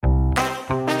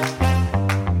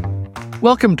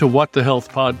Welcome to What the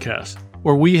Health podcast,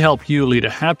 where we help you lead a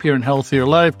happier and healthier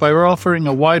life by offering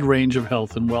a wide range of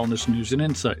health and wellness news and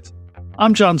insights.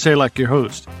 I'm John Salek, your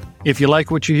host. If you like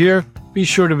what you hear, be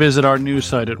sure to visit our news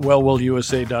site at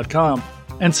wellwellusa.com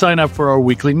and sign up for our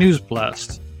weekly news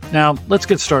blasts. Now, let's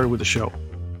get started with the show.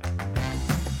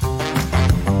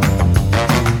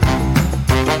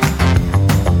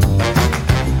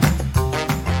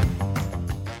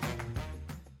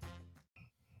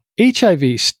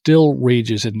 HIV still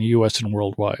rages in the U.S. and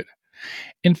worldwide.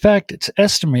 In fact, it's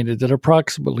estimated that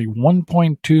approximately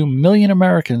 1.2 million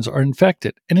Americans are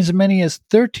infected, and as many as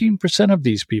 13% of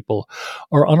these people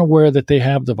are unaware that they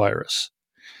have the virus.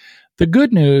 The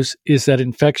good news is that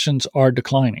infections are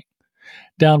declining,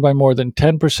 down by more than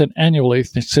 10% annually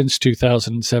since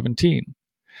 2017.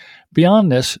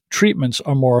 Beyond this, treatments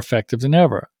are more effective than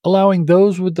ever, allowing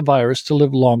those with the virus to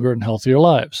live longer and healthier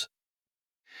lives.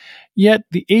 Yet,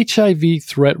 the HIV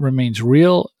threat remains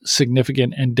real,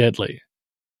 significant, and deadly.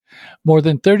 More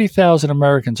than 30,000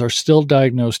 Americans are still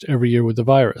diagnosed every year with the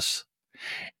virus.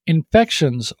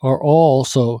 Infections are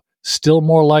also still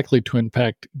more likely to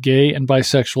impact gay and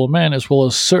bisexual men, as well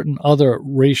as certain other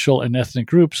racial and ethnic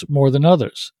groups more than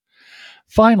others.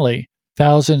 Finally,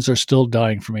 thousands are still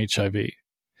dying from HIV.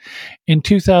 In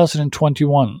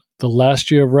 2021, the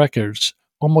last year of records,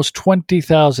 almost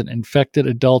 20,000 infected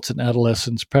adults and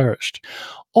adolescents perished.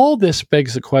 All this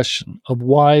begs the question of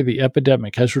why the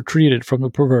epidemic has retreated from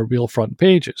the proverbial front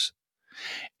pages.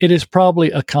 It is probably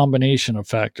a combination of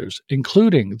factors,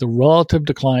 including the relative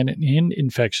decline in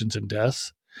infections and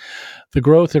deaths, the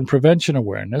growth in prevention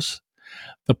awareness,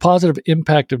 the positive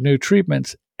impact of new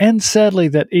treatments, and sadly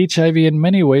that HIV in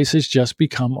many ways has just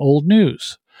become old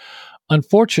news.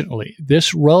 Unfortunately,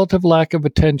 this relative lack of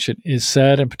attention is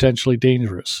sad and potentially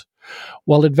dangerous.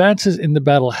 While advances in the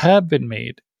battle have been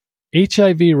made,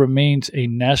 HIV remains a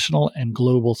national and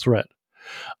global threat.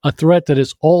 A threat that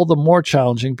is all the more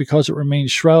challenging because it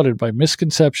remains shrouded by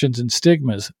misconceptions and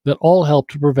stigmas that all help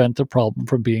to prevent the problem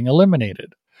from being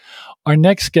eliminated. Our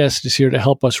next guest is here to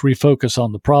help us refocus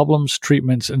on the problems,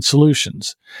 treatments, and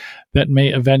solutions that may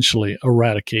eventually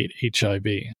eradicate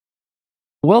HIV.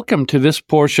 Welcome to this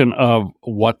portion of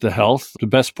What the Health. The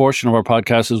best portion of our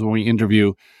podcast is when we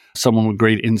interview someone with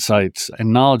great insights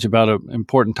and knowledge about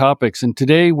important topics. And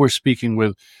today we're speaking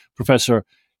with Professor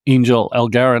Angel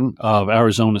Algarin of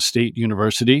Arizona State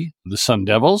University, the Sun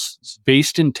Devils,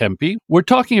 based in Tempe. We're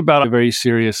talking about a very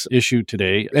serious issue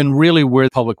today and really where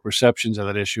public perceptions of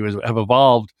that issue have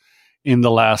evolved in the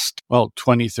last,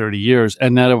 20, 30 years.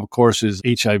 And that, of course, is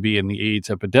HIV and the AIDS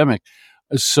epidemic.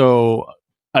 So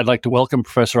I'd like to welcome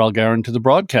Professor Algarin to the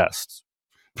broadcast.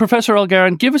 Professor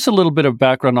Algarin, give us a little bit of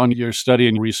background on your study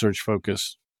and research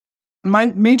focus. My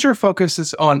major focus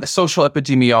is on social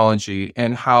epidemiology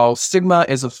and how stigma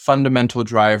is a fundamental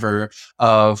driver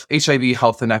of HIV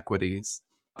health inequities.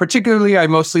 Particularly, I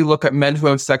mostly look at men who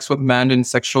have sex with men and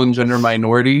sexual and gender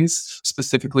minorities,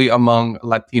 specifically among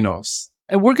Latinos.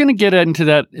 And we're going to get into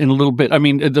that in a little bit. I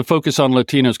mean, the focus on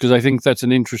Latinos, because I think that's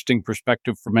an interesting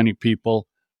perspective for many people.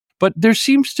 But there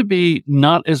seems to be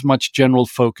not as much general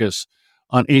focus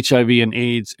on HIV and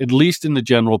AIDS, at least in the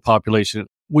general population.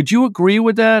 Would you agree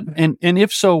with that? And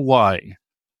if so, why?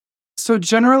 So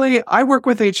generally, I work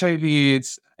with HIV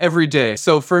every day.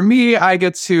 So for me, I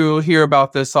get to hear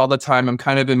about this all the time. I'm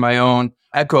kind of in my own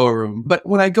echo room. But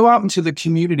when I go out into the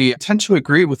community, I tend to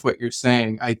agree with what you're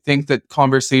saying. I think that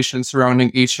conversations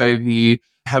surrounding HIV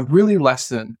have really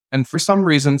lessened. And for some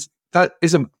reasons, that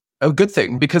is a good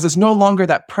thing because it's no longer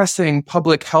that pressing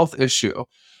public health issue.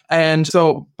 And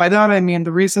so by that, I mean,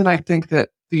 the reason I think that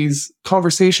these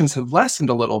conversations have lessened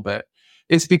a little bit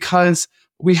is because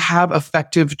we have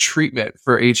effective treatment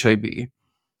for HIV.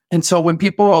 And so when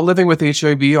people are living with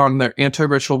HIV on their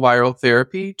antiretroviral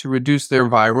therapy to reduce their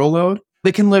viral load,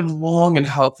 they can live long and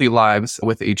healthy lives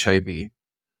with HIV.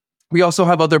 We also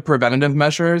have other preventative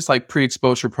measures like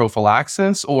pre-exposure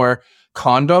prophylaxis or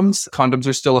condoms. Condoms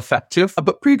are still effective,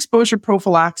 but pre-exposure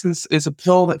prophylaxis is a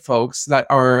pill that folks that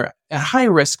are at high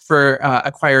risk for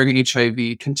acquiring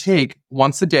HIV can take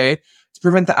once a day to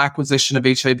prevent the acquisition of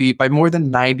HIV by more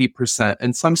than 90%.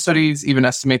 And some studies even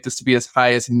estimate this to be as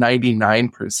high as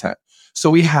 99%. So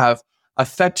we have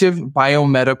effective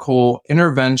biomedical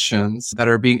interventions that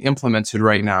are being implemented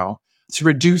right now to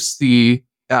reduce the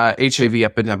HIV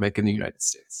epidemic in the United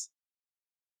States.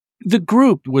 The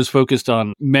group was focused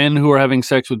on men who are having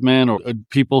sex with men or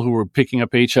people who were picking up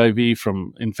HIV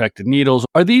from infected needles.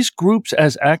 Are these groups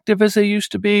as active as they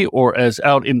used to be or as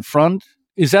out in front?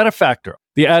 Is that a factor?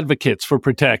 The advocates for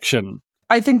protection.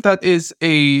 I think that is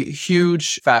a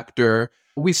huge factor.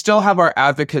 we still have our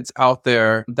advocates out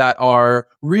there that are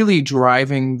really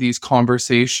driving these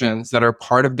conversations that are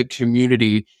part of the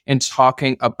community and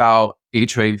talking about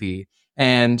HIV.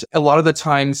 And a lot of the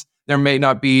times there may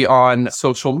not be on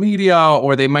social media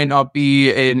or they might not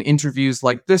be in interviews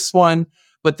like this one,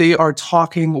 but they are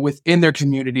talking within their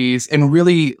communities and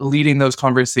really leading those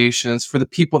conversations for the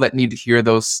people that need to hear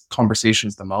those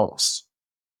conversations the most.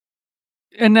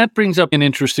 And that brings up an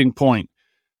interesting point.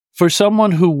 For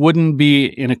someone who wouldn't be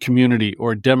in a community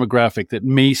or a demographic that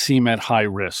may seem at high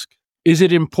risk, is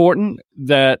it important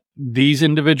that these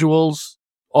individuals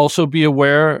also be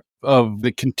aware of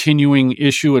the continuing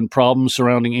issue and problems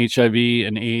surrounding HIV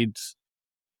and AIDS?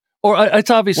 Or it's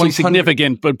obviously 100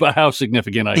 significant, but how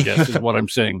significant, I guess, is what I'm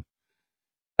saying.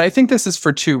 I think this is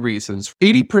for two reasons.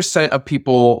 80% of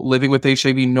people living with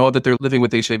HIV know that they're living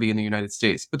with HIV in the United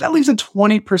States, but that leaves a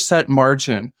 20%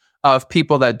 margin of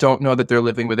people that don't know that they're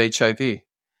living with HIV.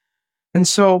 And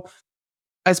so,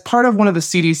 as part of one of the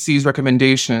CDC's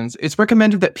recommendations, it's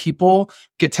recommended that people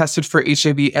get tested for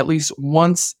HIV at least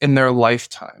once in their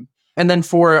lifetime. And then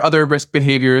for other risk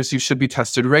behaviors, you should be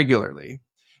tested regularly.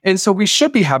 And so we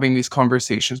should be having these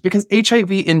conversations because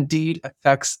HIV indeed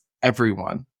affects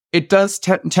everyone. It does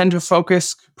tend to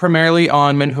focus primarily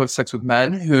on men who have sex with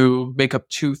men, who make up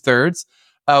 2/3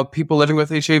 of people living with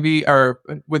HIV or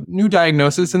with new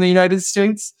diagnosis in the United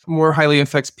States. More highly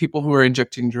affects people who are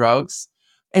injecting drugs.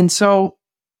 And so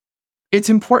it's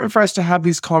important for us to have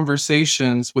these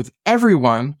conversations with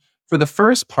everyone for the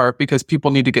first part, because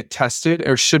people need to get tested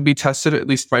or should be tested, at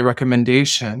least by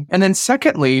recommendation. And then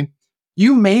secondly,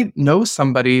 you may know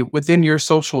somebody within your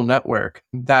social network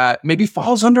that maybe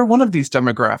falls under one of these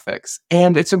demographics.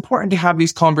 And it's important to have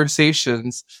these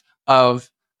conversations of,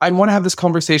 I want to have this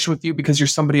conversation with you because you're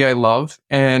somebody I love.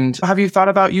 And have you thought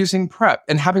about using PrEP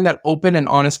and having that open and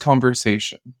honest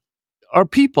conversation? Are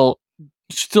people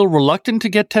still reluctant to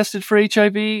get tested for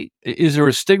HIV? Is there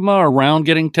a stigma around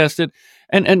getting tested?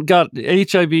 And God,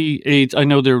 HIV, AIDS, I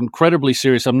know they're incredibly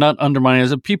serious. I'm not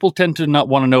undermining it. People tend to not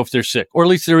want to know if they're sick, or at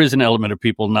least there is an element of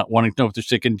people not wanting to know if they're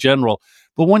sick in general.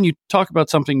 But when you talk about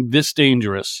something this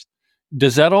dangerous,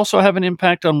 does that also have an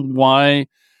impact on why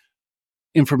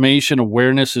information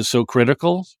awareness is so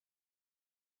critical?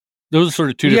 Those are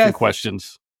sort of two different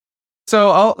questions.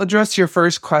 So I'll address your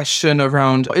first question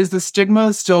around, is the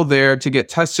stigma still there to get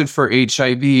tested for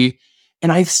HIV?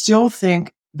 And I still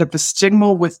think that the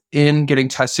stigma within getting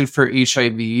tested for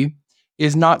HIV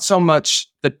is not so much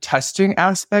the testing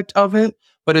aspect of it,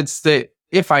 but it's that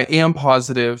if I am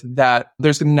positive, that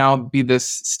there's going to now be this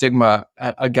stigma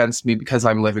against me because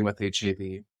I'm living with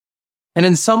HIV. And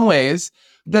in some ways,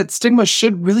 that stigma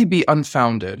should really be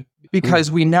unfounded,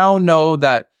 because we now know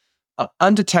that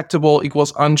undetectable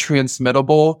equals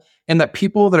untransmittable, and that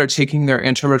people that are taking their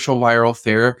antiretroviral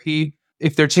therapy,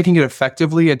 if they're taking it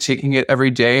effectively and taking it every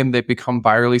day and they become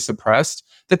virally suppressed,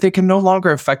 that they can no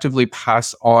longer effectively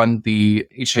pass on the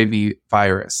HIV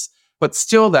virus. But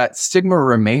still, that stigma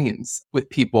remains with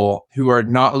people who are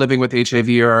not living with HIV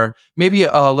or maybe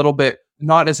a little bit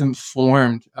not as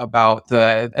informed about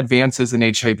the advances in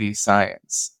HIV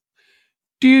science.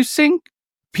 Do you think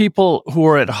people who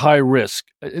are at high risk,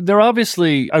 they're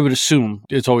obviously, I would assume,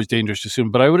 it's always dangerous to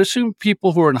assume, but I would assume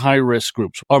people who are in high risk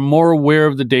groups are more aware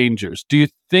of the dangers. Do you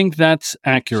think that's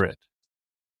accurate?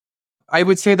 I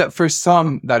would say that for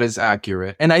some, that is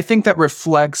accurate. And I think that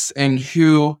reflects in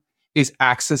who is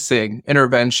accessing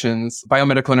interventions,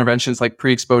 biomedical interventions like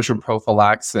pre-exposure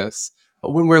prophylaxis.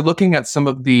 When we're looking at some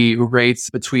of the rates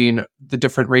between the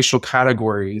different racial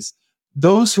categories,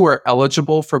 those who are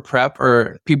eligible for PrEP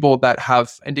are people that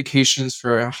have indications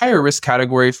for a higher risk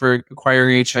category for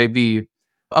acquiring HIV.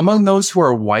 Among those who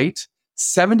are white,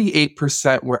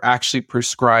 78% were actually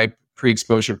prescribed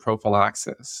pre-exposure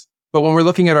prophylaxis. But when we're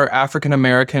looking at our African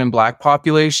American and Black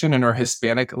population and our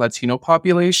Hispanic Latino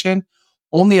population,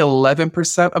 only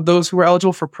 11% of those who were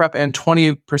eligible for PrEP and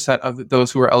 20% of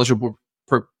those who were eligible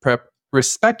for PrEP,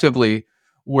 respectively,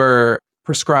 were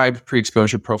prescribed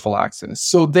pre-exposure prophylaxis.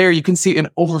 So there you can see an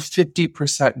over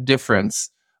 50% difference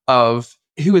of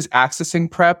who is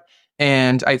accessing PrEP.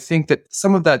 And I think that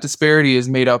some of that disparity is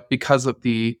made up because of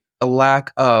the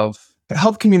lack of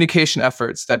health communication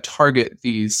efforts that target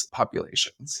these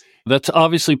populations. That's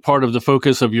obviously part of the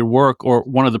focus of your work, or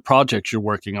one of the projects you're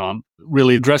working on,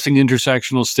 really addressing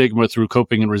intersectional stigma through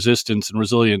coping and resistance and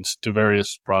resilience to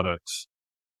various products.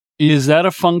 Is that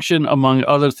a function, among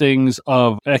other things,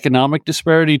 of economic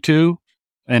disparity too,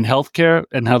 and healthcare,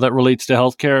 and how that relates to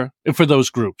healthcare for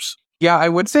those groups? Yeah, I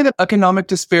would say that economic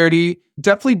disparity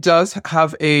definitely does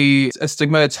have a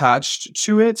stigma attached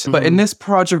to it. But in this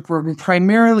project, we're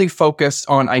primarily focused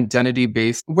on identity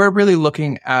based. We're really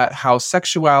looking at how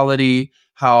sexuality,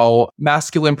 how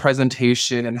masculine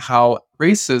presentation, and how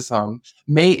racism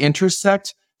may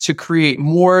intersect to create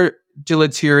more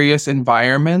deleterious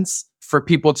environments for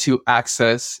people to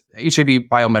access HIV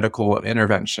biomedical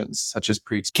interventions, such as Can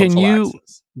pre-exposal you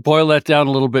access. boil that down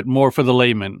a little bit more for the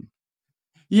layman?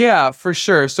 Yeah, for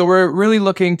sure. So we're really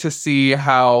looking to see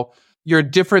how your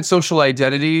different social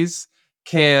identities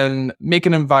can make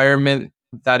an environment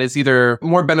that is either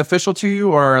more beneficial to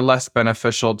you or less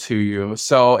beneficial to you.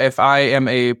 So if I am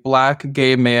a Black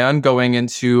gay man going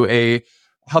into a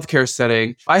healthcare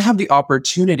setting, I have the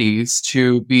opportunities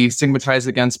to be stigmatized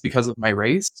against because of my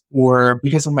race or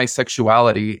because of my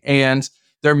sexuality. And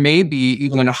there may be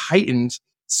even a heightened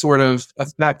sort of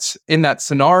effect in that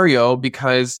scenario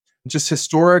because just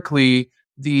historically,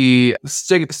 the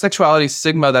sexuality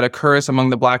stigma that occurs among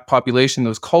the Black population,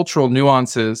 those cultural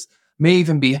nuances, may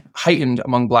even be heightened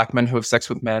among Black men who have sex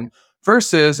with men,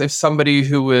 versus if somebody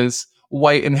who is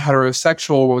white and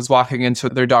heterosexual was walking into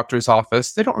their doctor's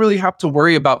office, they don't really have to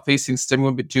worry about facing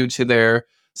stigma due to their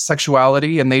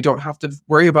sexuality, and they don't have to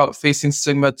worry about facing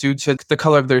stigma due to the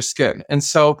color of their skin. And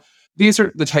so these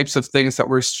are the types of things that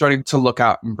we're starting to look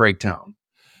at and break down.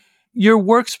 Your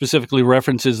work specifically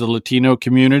references the Latino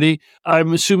community.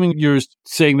 I'm assuming you're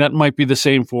saying that might be the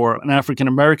same for an African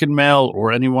American male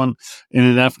or anyone in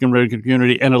an African American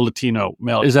community and a Latino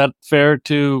male. Is that fair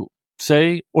to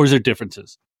say, or is there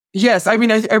differences? Yes, I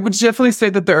mean, I would definitely say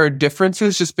that there are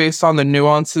differences just based on the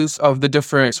nuances of the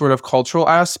different sort of cultural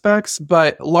aspects,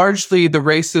 but largely the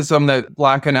racism that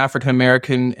Black and African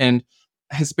American and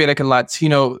Hispanic and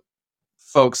Latino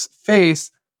folks face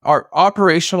are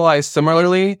operationalized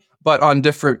similarly, but on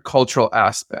different cultural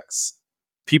aspects.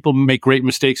 People make great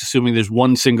mistakes assuming there's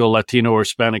one single Latino or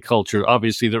Hispanic culture.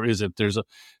 Obviously, there isn't. There's a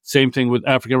same thing with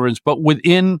African Americans, but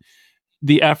within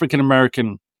the African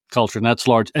American culture, and that's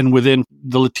large, and within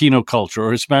the Latino culture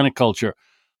or Hispanic culture,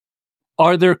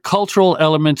 are there cultural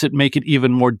elements that make it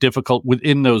even more difficult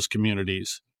within those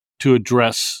communities to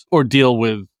address or deal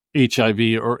with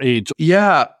HIV or AIDS?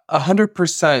 Yeah,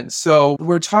 100%. So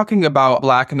we're talking about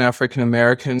Black and African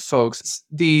American folks.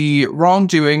 The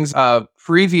wrongdoings of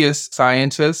previous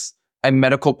scientists and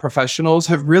medical professionals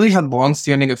have really had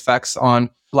longstanding effects on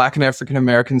Black and African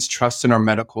Americans' trust in our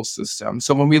medical system.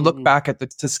 So when we look back at the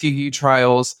Tuskegee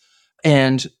trials,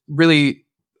 and really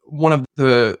one of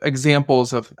the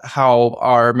examples of how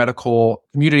our medical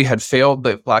community had failed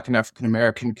the Black and African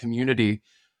American community,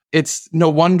 it's no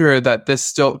wonder that this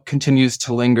still continues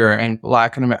to linger and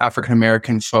Black and African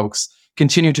American folks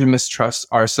continue to mistrust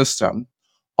our system.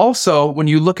 Also, when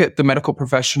you look at the medical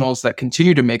professionals that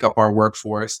continue to make up our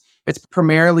workforce, it's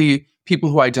primarily people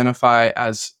who identify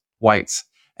as whites.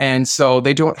 And so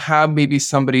they don't have maybe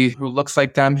somebody who looks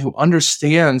like them, who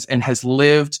understands and has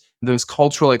lived those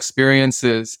cultural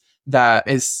experiences that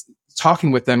is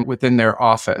talking with them within their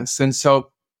office. And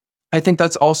so I think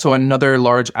that's also another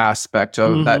large aspect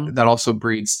of that also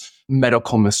breeds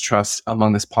medical mistrust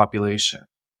among this population.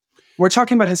 We're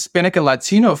talking about Hispanic and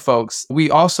Latino folks.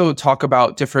 We also talk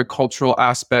about different cultural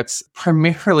aspects,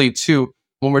 primarily too,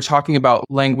 when we're talking about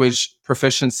language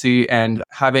proficiency and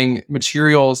having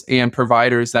materials and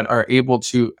providers that are able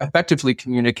to effectively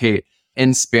communicate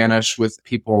in Spanish with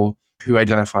people who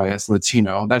identify as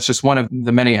Latino. That's just one of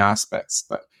the many aspects.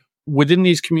 But within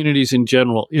these communities in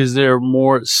general, is there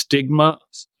more stigma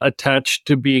attached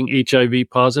to being HIV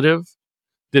positive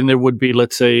than there would be,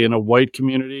 let's say, in a white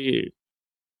community?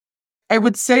 I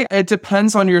would say it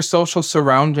depends on your social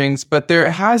surroundings, but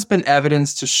there has been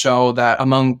evidence to show that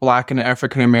among Black and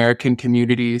African American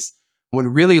communities, when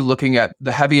really looking at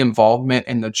the heavy involvement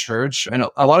in the church, and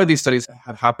a lot of these studies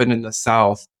have happened in the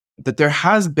South, that there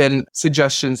has been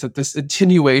suggestions that this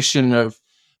attenuation of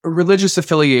religious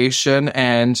affiliation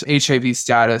and HIV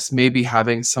status may be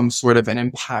having some sort of an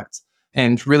impact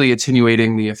and really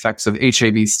attenuating the effects of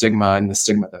HIV stigma and the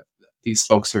stigma that these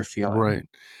folks are feeling. Right.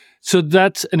 So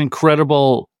that's an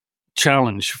incredible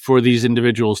challenge for these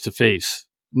individuals to face,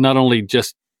 not only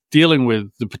just dealing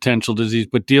with the potential disease,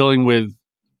 but dealing with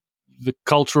the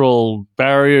cultural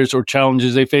barriers or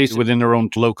challenges they face within their own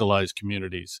localized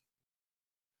communities.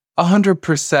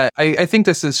 100%. I think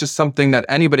this is just something that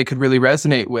anybody could really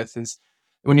resonate with is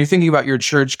when you're thinking about your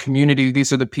church community,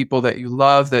 these are the people that you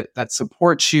love, that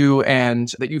support you,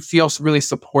 and that you feel really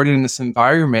supported in this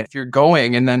environment. If you're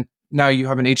going and then now you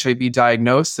have an HIV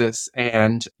diagnosis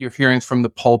and you're hearing from the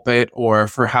pulpit or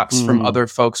perhaps from other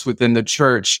folks within the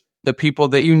church, the people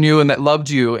that you knew and that loved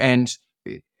you, and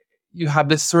you have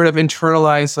this sort of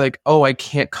internalized, like, oh, I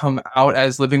can't come out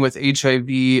as living with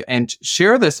HIV and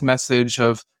share this message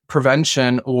of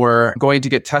prevention or going to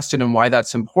get tested and why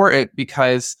that's important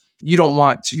because you don't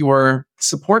want your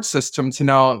support system to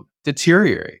now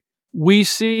deteriorate. We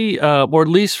see, or at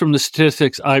least from the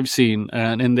statistics I've seen,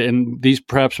 and these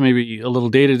perhaps may be a little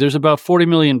dated, there's about 40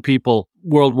 million people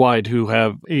worldwide who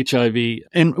have HIV.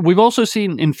 And we've also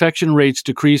seen infection rates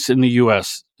decrease in the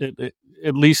U.S.,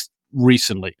 at least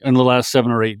recently, in the last 7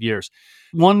 or 8 years.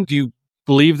 One, do you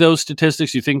believe those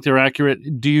statistics? Do you think they're accurate?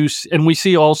 And we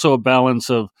see also a balance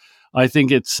of, I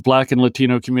think it's Black and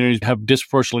Latino communities have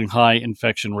disproportionately high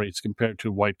infection rates compared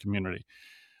to white community.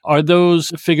 Are those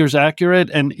figures accurate?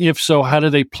 And if so, how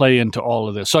do they play into all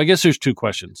of this? So I guess there's 2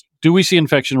 questions. Do we see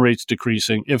infection rates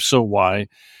decreasing? If so, why?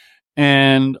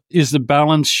 And is the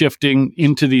balance shifting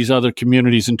into these other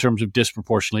communities in terms of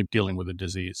disproportionately dealing with the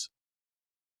disease?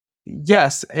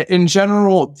 Yes, in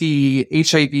general, the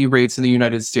HIV rates in the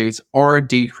United States are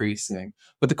decreasing,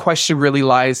 but the question really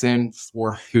lies in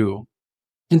for who.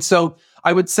 And so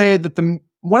I would say that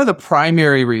one of the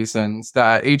primary reasons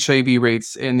that HIV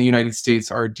rates in the United States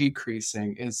are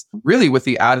decreasing is really with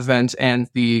the advent and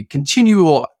the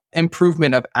continual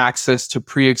improvement of access to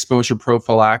pre-exposure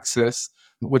prophylaxis,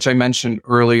 which I mentioned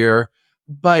earlier.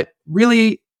 But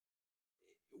really,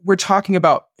 we're talking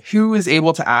about who is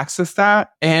able to access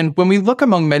that. And when we look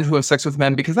among men who have sex with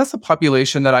men, because that's the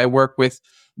population that I work with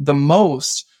the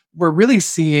most, we're really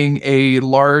seeing a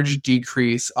large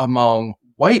decrease among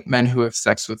white men who have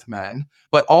sex with men.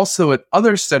 But also at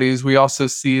other studies, we also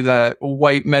see that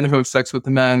white men who have sex with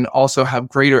men also have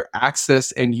greater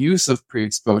access and use of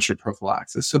pre-exposure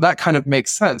prophylaxis. So that kind of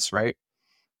makes sense, right?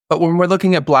 But when we're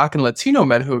looking at Black and Latino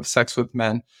men who have sex with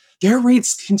men, their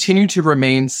rates continue to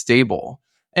remain stable.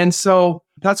 And so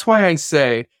that's why I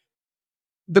say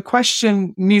the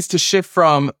question needs to shift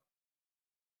from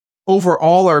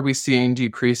overall, are we seeing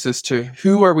decreases to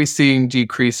who are we seeing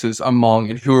decreases among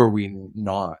and who are we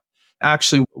not?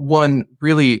 Actually, one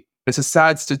really, it's a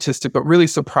sad statistic, but really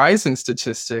surprising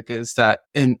statistic is that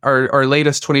in our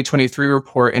latest 2023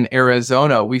 report in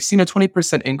Arizona, we've seen a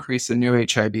 20% increase in new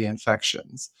HIV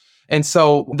infections. And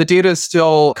so the data is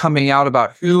still coming out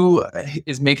about who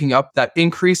is making up that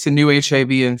increase in new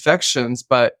HIV infections,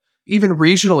 but even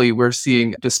regionally, we're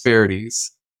seeing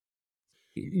disparities.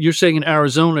 You're saying in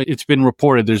Arizona, it's been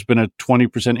reported there's been a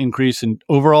 20% increase in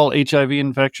overall HIV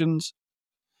infections?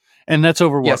 And that's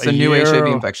over what? Yes, the new HIV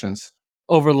infections.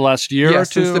 Over the last year or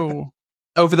two?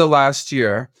 Over the last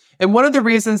year. And one of the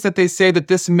reasons that they say that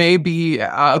this may be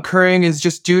occurring is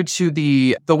just due to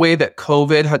the way that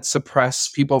COVID had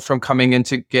suppressed people from coming in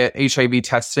to get HIV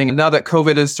testing. And now that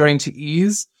COVID is starting to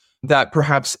ease, that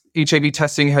perhaps HIV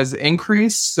testing has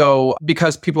increased. So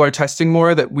because people are testing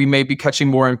more, that we may be catching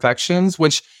more infections,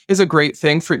 which is a great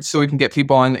thing so we can get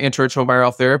people on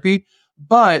antiretroviral therapy.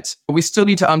 But we still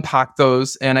need to unpack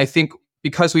those. And I think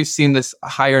because we've seen this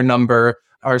higher number,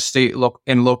 our state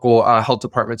and local health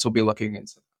departments will be looking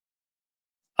into.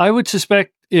 I would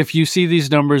suspect if you see these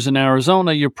numbers in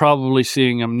Arizona, you're probably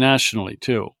seeing them nationally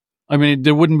too. I mean,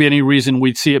 there wouldn't be any reason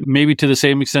we'd see it maybe to the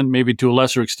same extent, maybe to a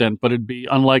lesser extent, but it'd be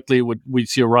unlikely we'd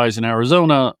see a rise in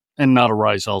Arizona and not a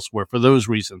rise elsewhere for those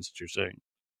reasons that you're saying.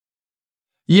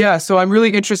 Yeah, so I'm really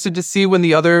interested to see when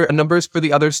the other numbers for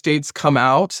the other states come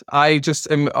out. I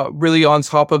just am really on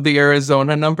top of the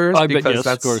Arizona numbers because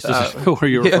that's of course, where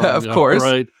you're from. Of course.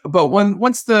 Right. But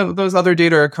once those other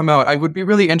data come out, I would be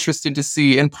really interested to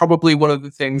see, and probably one of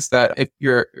the things that if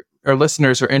our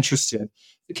listeners are interested,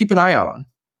 to keep an eye out on.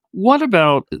 What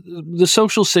about the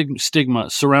social stigma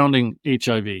surrounding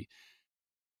HIV?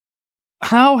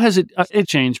 How has it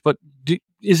changed? But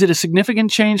is it a significant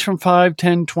change from 5,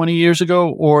 10, 20 years ago?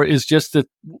 Or is just that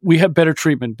we have better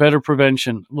treatment, better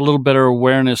prevention, a little better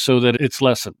awareness so that it's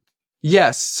lessened?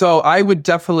 Yes. So I would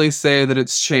definitely say that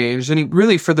it's changed. And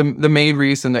really for the main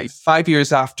reason that 5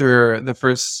 years after the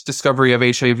first discovery of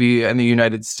HIV in the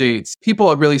United States,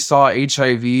 people really saw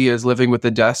HIV as living with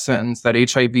the death sentence, that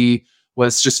HIV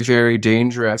was just very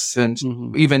dangerous. And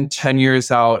even 10 years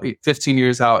out, 15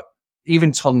 years out,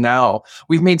 even till now,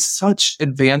 we've made such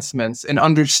advancements in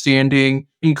understanding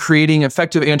and creating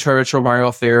effective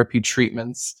antiretroviral therapy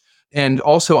treatments, and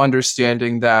also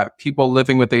understanding that people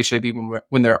living with HIV,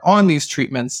 when they're on these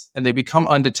treatments and they become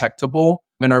undetectable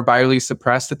and are virally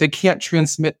suppressed, that they can't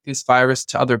transmit this virus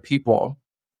to other people.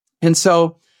 And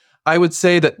so I would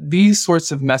say that these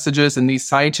sorts of messages and these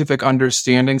scientific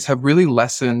understandings have really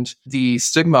lessened the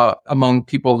stigma among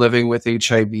people living with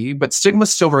HIV, but stigma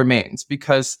still remains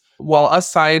because while us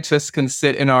scientists can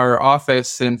sit in our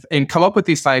office and come up with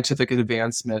these scientific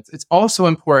advancements, it's also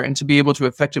important to be able to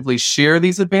effectively share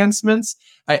these advancements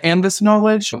and this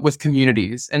knowledge with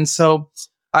communities. And so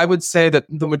I would say that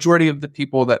the majority of the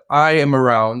people that I am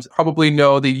around probably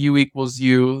know the U equals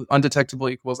U, undetectable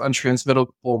equals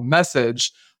untransmittable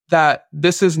message, that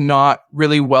this is not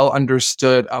really well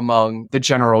understood among the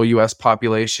general US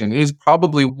population. It is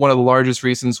probably one of the largest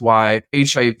reasons why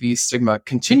HIV stigma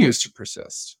continues to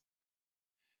persist.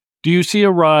 Do you see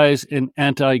a rise in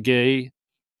anti-gay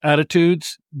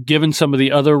attitudes given some of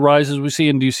the other rises we see?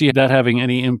 And do you see that having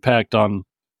any impact on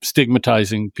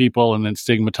stigmatizing people and then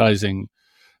stigmatizing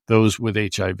those with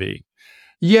HIV?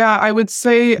 Yeah, I would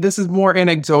say this is more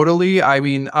anecdotally. I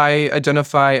mean, I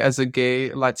identify as a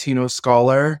gay Latino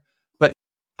scholar, but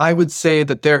I would say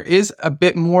that there is a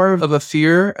bit more of a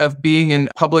fear of being in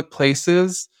public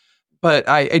places, but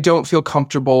I don't feel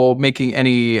comfortable making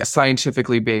any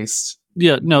scientifically based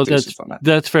Yeah, no, statements on that.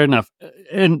 that's fair enough.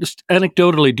 And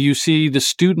anecdotally, do you see the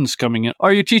students coming in?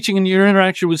 Are you teaching in your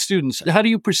interaction with students? How do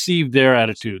you perceive their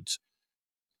attitudes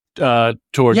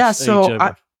towards Yeah, so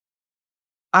HIV?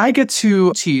 I get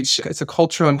to teach. It's a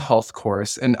cultural and health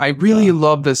course. And I really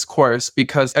love this course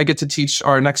because I get to teach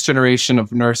our next generation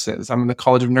of nurses. I'm in the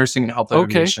College of Nursing and Health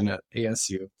Education at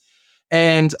ASU.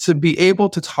 And to be able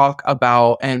to talk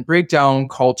about and break down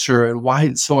culture and why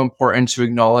it's so important to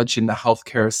acknowledge in the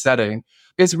healthcare setting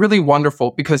is really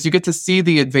wonderful because you get to see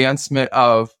the advancement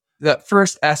of that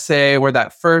first essay or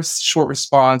that first short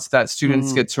response that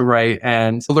students get to write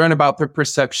and to learn about their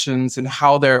perceptions and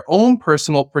how their own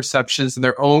personal perceptions and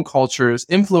their own cultures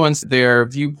influence their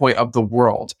viewpoint of the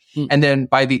world. And then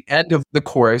by the end of the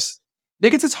course, they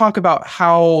get to talk about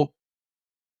how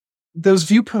those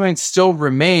viewpoints still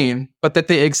remain, but that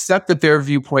they accept that their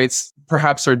viewpoints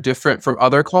perhaps are different from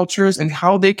other cultures and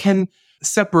how they can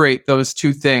separate those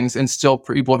two things and still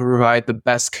be able to provide the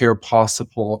best care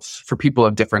possible for people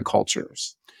of different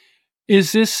cultures.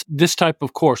 Is this type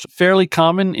of course fairly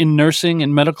common in nursing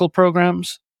and medical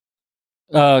programs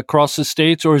across the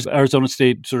states, or is Arizona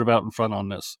State sort of out in front on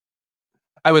this?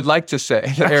 I would like to say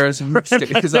that Arizona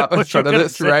State is out in front of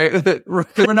this, right?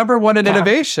 We're number one in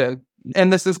innovation.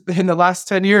 And this is in the last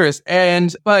 10 years.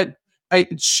 But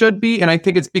it should be, and I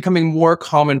think it's becoming more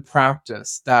common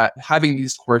practice that having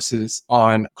these courses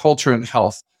on culture and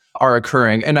health are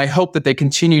occurring. And I hope that they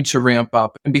continue to ramp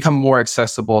up and become more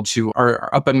accessible to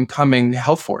our up and coming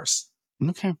health force.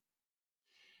 Okay.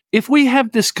 If we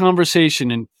have this conversation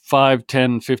in 5,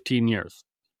 10, 15 years,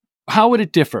 how would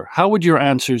it differ? How would your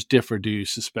answers differ, do you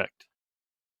suspect?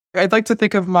 I'd like to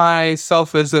think of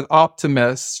myself as an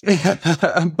optimist,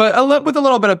 but with a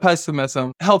little bit of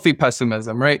pessimism, healthy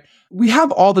pessimism, right? We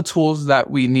have all the tools that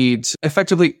we need to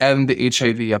effectively end the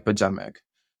HIV epidemic,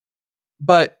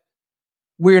 but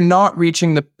we're not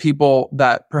reaching the people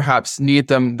that perhaps need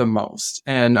them the most.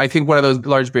 And I think one of those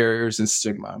large barriers is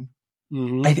stigma.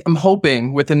 I'm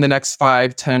hoping within the next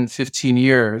 5, 10, 15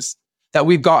 years that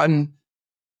we've gotten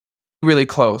really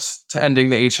close to ending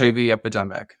the HIV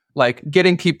epidemic. Like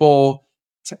getting people,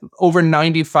 over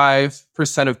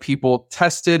 95% of people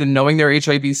tested and knowing their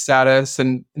HIV status,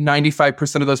 and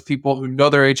 95% of those people who know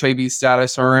their HIV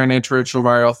status are in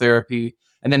antiretroviral therapy,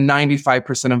 and then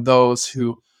 95% of those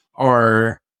who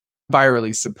are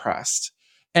virally suppressed.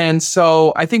 And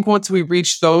so I think once we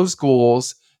reach those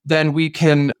goals, then we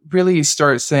can really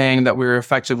start saying that we're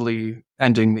effectively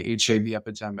ending the HIV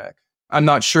epidemic. I'm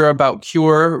not sure about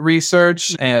cure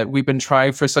research, and we've been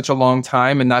trying for such a long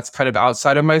time, and that's kind of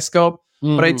outside of my scope.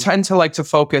 But I tend to like to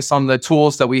focus on the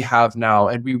tools that we have now,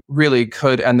 and we really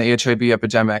could end the HIV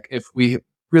epidemic if we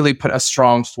really put a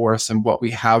strong force in what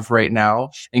we have right now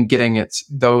and getting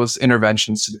those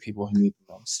interventions to the people who need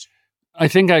the most. I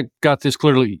think I got this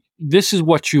clearly. This is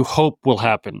what you hope will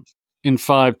happen in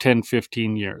 5, 10,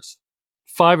 15 years.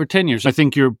 5 or 10 years. I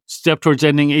think your step towards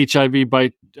ending HIV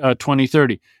by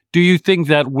 2030. Do you think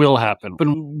that will happen?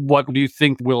 And what do you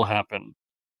think will happen?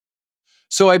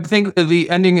 So I think the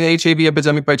ending the HIV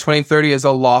epidemic by 2030 is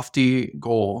a lofty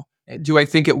goal. Do I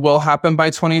think it will happen by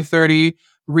 2030?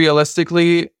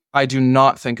 Realistically, I do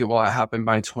not think it will happen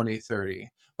by 2030.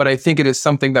 But I think it is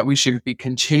something that we should be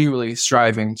continually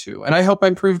striving to. And I hope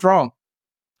I'm proved wrong.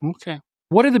 Okay.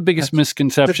 What are the biggest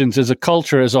misconceptions as a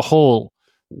culture as a whole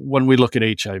when we look at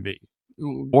HIV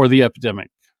or the epidemic?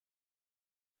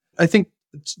 I think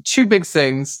two big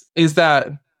things is that,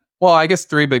 well, I guess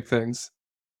three big things.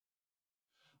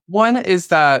 One is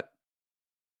that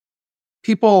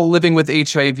people living with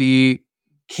HIV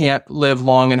can't live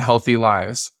long and healthy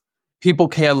lives. People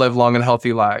can live long and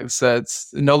healthy lives.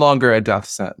 That's no longer a death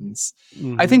sentence.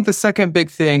 I think the second big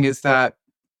thing is that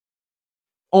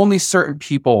only certain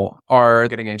people are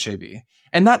getting HIV.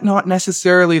 And that's not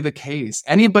necessarily the case.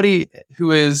 Anybody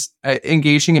who is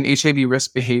engaging in HIV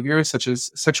risk behavior, such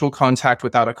as sexual contact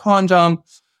without a condom,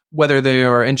 whether they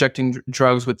are injecting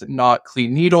drugs with not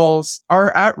clean needles,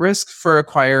 are at risk for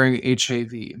acquiring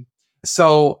HIV.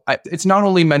 So it's not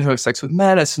only men who have sex with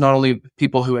men, it's not only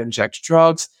people who inject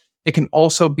drugs, it can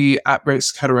also be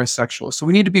at-risk heterosexuals. So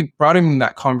we need to be broadening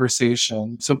that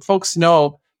conversation so folks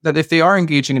know that if they are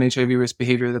engaging in HIV risk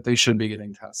behavior, that they should be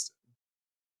getting tested.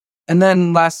 And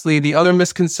then lastly, the other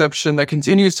misconception that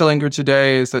continues to linger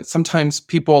today is that sometimes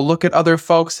people look at other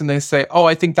folks and they say, oh,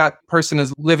 I think that person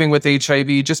is living with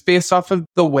HIV just based off of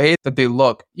the way that they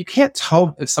look. You can't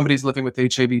tell if somebody's living with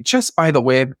HIV just by the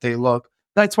way that they look.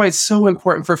 That's why it's so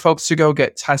important for folks to go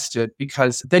get tested,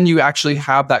 because then you actually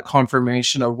have that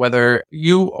confirmation of whether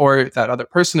you or that other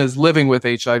person is living with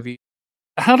HIV.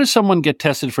 How does someone get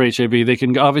tested for HIV? They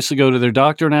can obviously go to their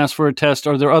doctor and ask for a test.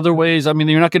 Are there other ways? I mean,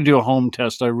 you're not going to do a home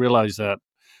test. I realize that.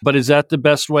 But is that the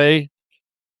best way?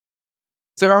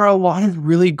 There are a lot of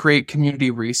really great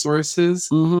community resources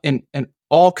in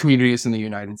all communities in the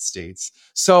United States.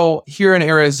 So here in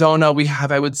Arizona, we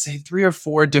have, I would say, 3 or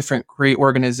 4 different great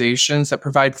organizations that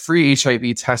provide free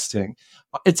HIV testing.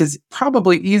 It's as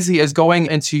probably easy as going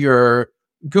into your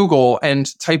Google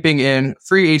and typing in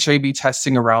free HIV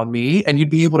testing around me, and you'd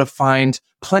be able to find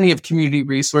plenty of community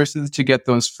resources to get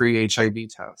those free HIV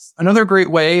tests. Another great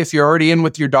way, if you're already in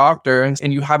with your doctor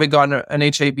and you haven't gotten an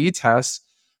HIV test,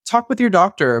 talk with your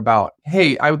doctor about,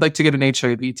 hey, I would like to get an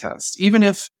HIV test. Even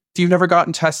if you've never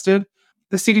gotten tested,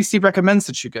 the CDC recommends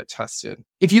that you get tested.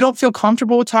 If you don't feel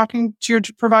comfortable with talking to your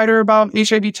provider about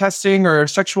HIV testing or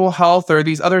sexual health or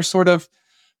these other sort of,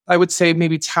 I would say,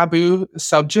 maybe taboo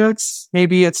subjects,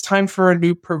 maybe it's time for a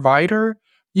new provider.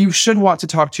 You should want to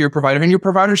talk to your provider, and your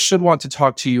provider should want to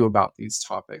talk to you about these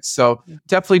topics. So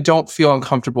definitely don't feel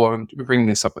uncomfortable in bringing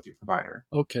this up with your provider.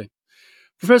 Okay.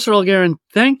 Professor Algarin,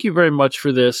 thank you very much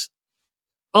for this.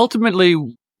 Ultimately,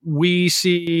 we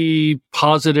see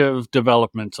positive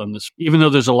developments on this, even though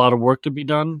there's a lot of work to be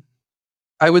done.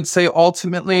 I would say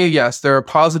ultimately, yes, there are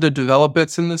positive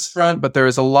developments in this front, but there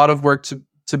is a lot of work to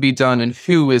be done in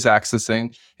who is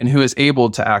accessing and who is able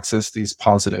to access these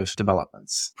positive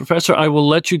developments. Professor, I will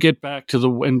let you get back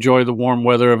to enjoy the warm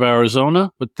weather of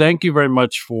Arizona, but thank you very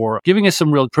much for giving us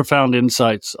some real profound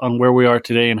insights on where we are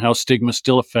today and how stigma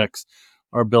still affects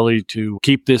our ability to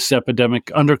keep this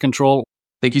epidemic under control.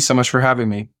 Thank you so much for having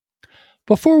me.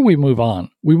 Before we move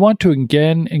on, we want to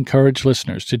again encourage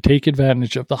listeners to take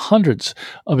advantage of the hundreds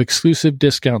of exclusive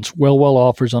discounts Wellwell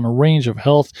offers on a range of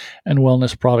health and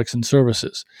wellness products and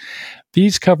services.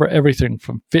 These cover everything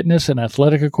from fitness and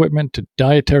athletic equipment to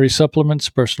dietary supplements,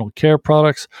 personal care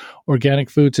products, organic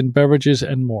foods and beverages,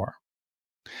 and more.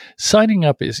 Signing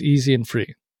up is easy and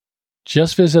free.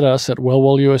 Just visit us at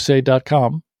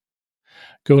wellwellusa.com,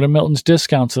 go to Milton's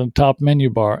Discounts in the top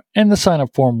menu bar, and the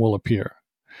sign-up form will appear.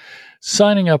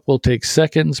 Signing up will take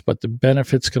seconds, but the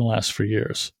benefits can last for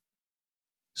years.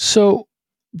 So,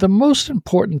 the most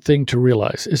important thing to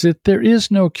realize is that there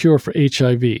is no cure for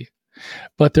HIV,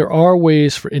 but there are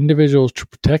ways for individuals to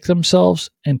protect themselves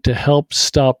and to help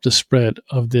stop the spread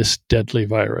of this deadly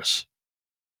virus.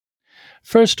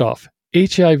 First off,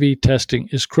 HIV testing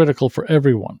is critical for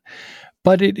everyone,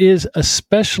 but it is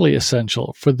especially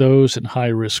essential for those in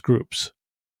high-risk groups.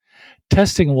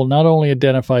 Testing will not only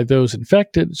identify those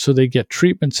infected so they get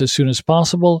treatments as soon as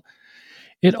possible,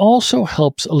 it also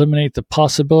helps eliminate the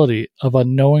possibility of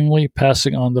unknowingly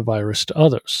passing on the virus to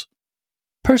others.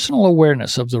 Personal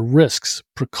awareness of the risks,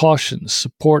 precautions,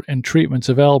 support, and treatments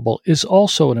available is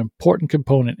also an important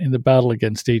component in the battle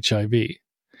against HIV.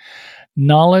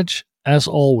 Knowledge, as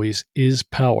always, is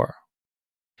power.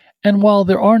 And while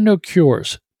there are no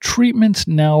cures, treatments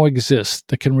now exist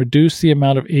that can reduce the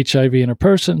amount of HIV in a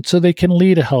person so they can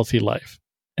lead a healthy life.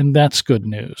 And that's good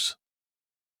news.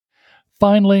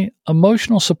 Finally,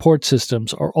 emotional support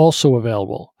systems are also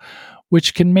available,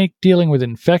 which can make dealing with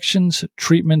infections,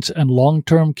 treatments, and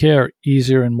long-term care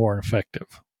easier and more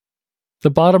effective.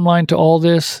 The bottom line to all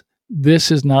this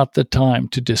is not the time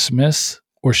to dismiss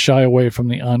or shy away from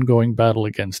the ongoing battle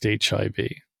against HIV.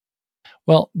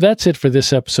 Well, that's it for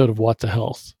this episode of What the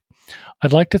Health.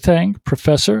 I'd like to thank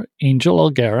Professor Angel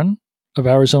Algarin of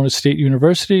Arizona State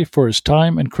University for his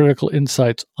time and critical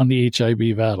insights on the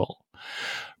HIV battle.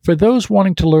 For those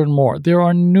wanting to learn more, there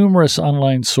are numerous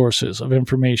online sources of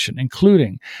information,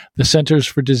 including the Centers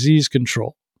for Disease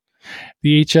Control,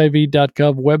 the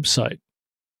HIV.gov website,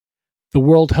 the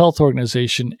World Health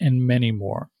Organization, and many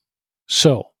more.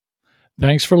 So,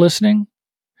 thanks for listening,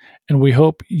 and we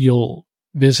hope you'll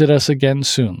visit us again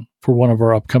soon for one of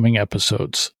our upcoming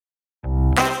episodes.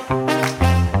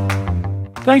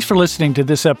 Thanks for listening to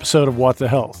this episode of What the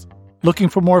Health. Looking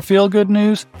for more feel-good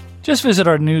news? Just visit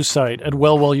our news site at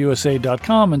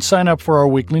wellwellusa.com and sign up for our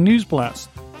weekly news blast.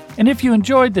 And if you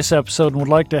enjoyed this episode and would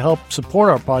like to help support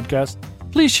our podcast,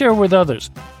 please share with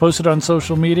others, post it on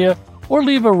social media, or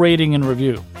leave a rating and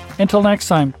review. Until next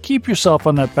time, keep yourself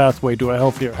on that pathway to a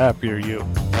healthier, happier you.